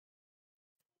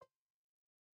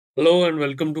Hello and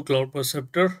welcome to Cloud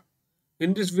Perceptor.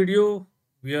 In this video,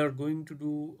 we are going to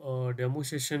do a demo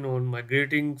session on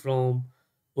migrating from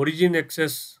origin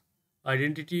access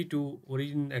identity to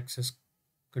origin access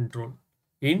control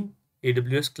in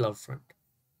AWS CloudFront.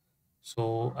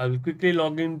 So I will quickly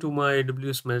log into my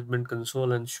AWS Management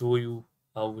Console and show you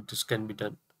how this can be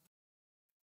done.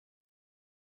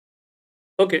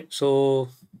 Okay, so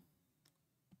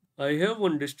I have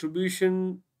one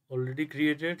distribution already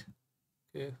created,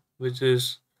 okay,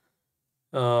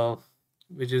 uh,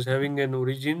 which is having an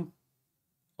origin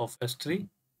of S3.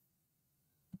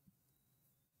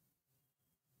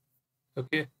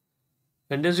 Okay,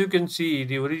 and as you can see,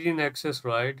 the origin access,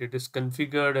 right, it is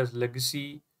configured as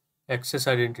legacy access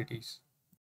identities.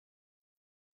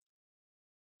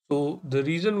 So the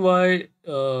reason why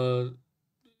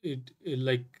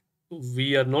like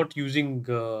we are not using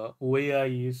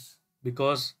OAI is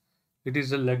because it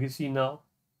is a legacy now.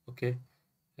 Okay,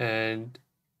 and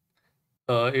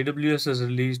AWS has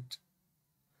released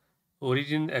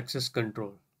origin access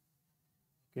control.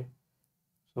 Okay,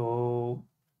 so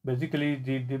basically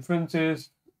the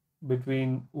differences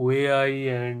between OAI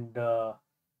and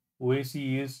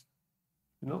OAC is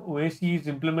OAC is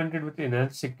implemented with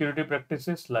enhanced security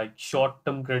practices like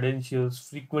short-term credentials,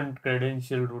 frequent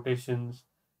credential rotations,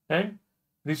 and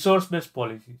resource-based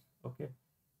policies. Okay,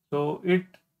 so it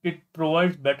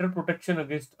provides better protection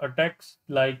against attacks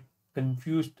like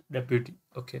confused deputy.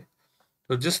 Okay,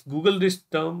 so just Google this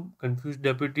term confused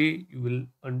deputy. You will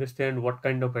understand what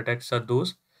kind of attacks are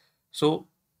those. So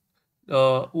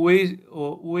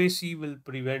OAC will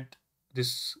prevent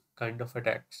this kind of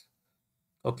attacks.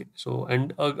 Okay, so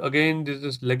and again, this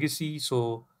is legacy,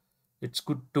 so it's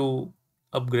good to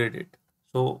upgrade it.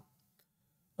 So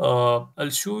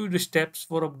I'll show you the steps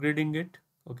for upgrading it.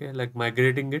 Okay, like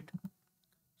migrating it.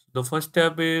 So the first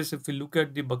step is if we look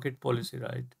at the bucket policy,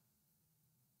 right?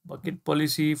 Bucket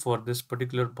policy for this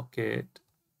particular bucket,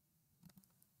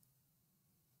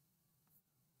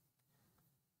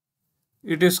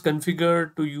 it is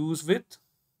configured to use with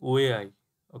OAI.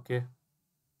 Okay,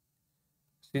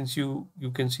 since you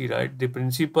can see, right, the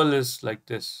principle is like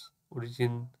this: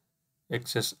 origin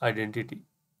access identity.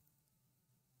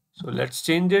 So let's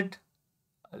change it.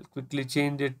 I'll quickly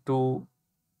change it to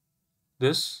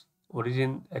this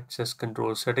origin access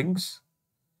control settings.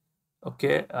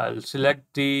 Okay, I'll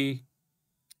select the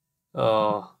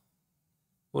uh,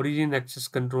 origin access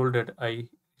control that I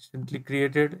recently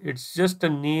created. It's just a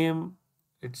name,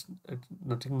 it's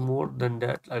nothing more than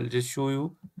that. I'll just show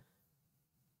you.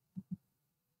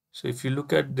 So if you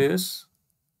look at this,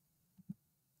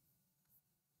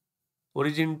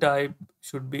 origin type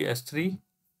should be S3.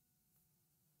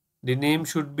 The name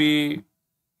should be,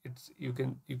 it's you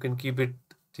can keep it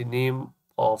the name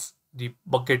of the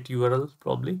bucket URL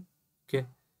probably. Okay,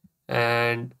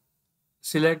 and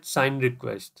select sign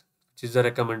request, which is the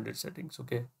recommended settings.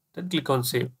 Okay, then click on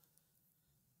save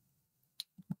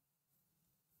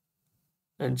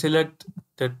and select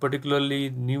that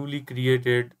particularly newly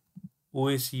created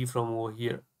OAC from over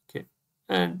here. Okay,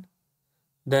 and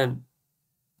then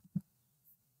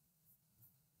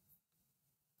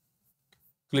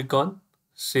click on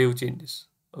save changes.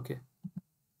 Okay,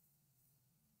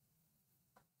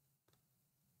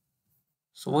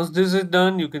 so once this is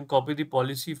done, you can copy the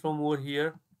policy from over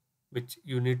here, which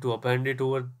you need to append it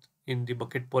over in the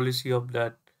bucket policy of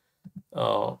that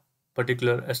uh,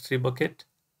 particular S3 bucket.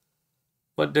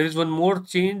 But there is one more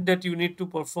change that you need to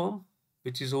perform,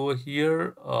 which is over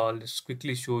here. Let's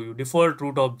quickly show you default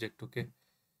root object. Okay,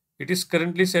 it is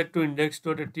currently set to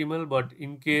index.html, but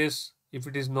in case if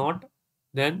it is not,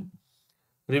 then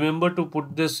remember to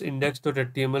put this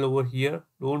index.html over here.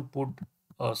 Don't put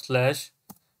a slash,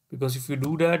 because if you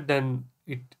do that, then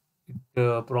it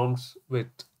prompts with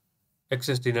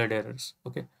access denied errors.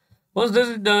 Okay, once this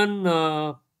is done,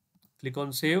 click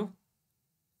on save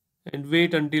and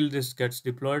wait until this gets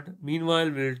deployed.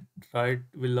 Meanwhile, we'll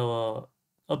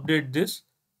update this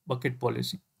bucket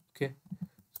policy. Okay,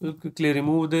 so we'll quickly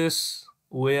remove this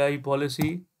OAI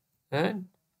policy and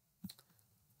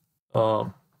uh,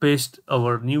 paste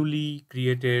our newly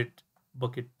created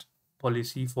bucket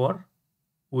policy for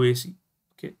OAC.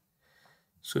 Okay,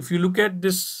 so if you look at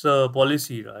this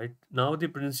policy, right, now the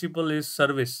principal is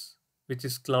service, which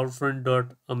is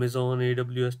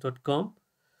cloudfront.amazonaws.com.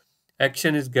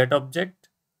 Action is get object.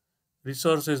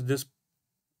 Resource is this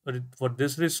for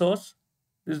this resource.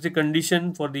 This is the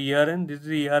condition for the ERN. This is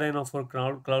the ERN of our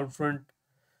CloudFront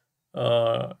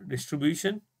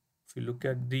distribution. If you look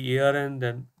at the ERN,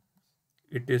 then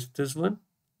it is this one.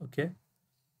 Okay,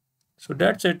 so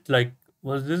that's it. Like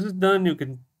once this is done, you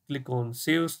can click on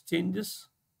save changes.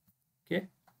 Okay,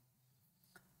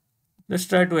 Let's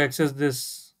try to access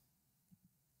this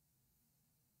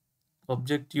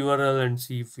object URL and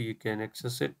see if we can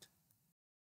access it.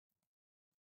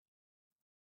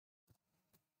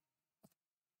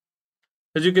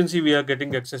 As you can see, we are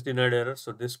getting access denied error,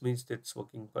 so this means that it's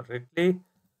working correctly.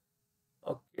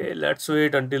 Okay, let's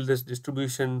wait until this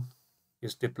distribution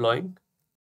is deploying.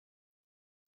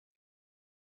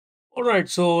 All right,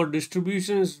 so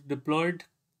distribution is deployed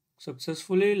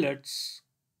successfully. Let's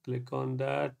click on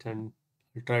that and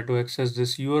I'll try to access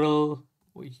this URL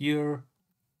over here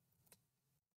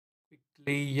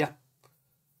quickly. Yeah,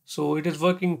 so it is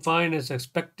working fine as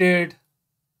expected.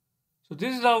 So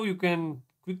this is how you can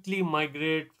quickly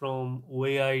migrate from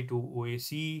OAI to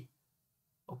OAC.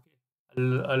 Okay,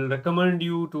 I'll recommend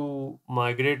you to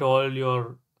migrate all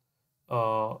your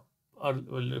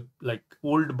like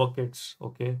old buckets,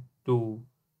 okay, to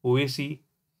OAC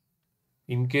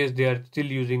in case they are still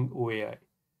using OAI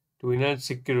to enhance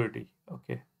security.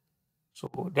 Okay,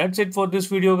 so that's it for this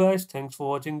video, guys. Thanks for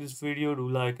watching this video. Do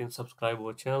like and subscribe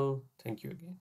our channel. Thank you again.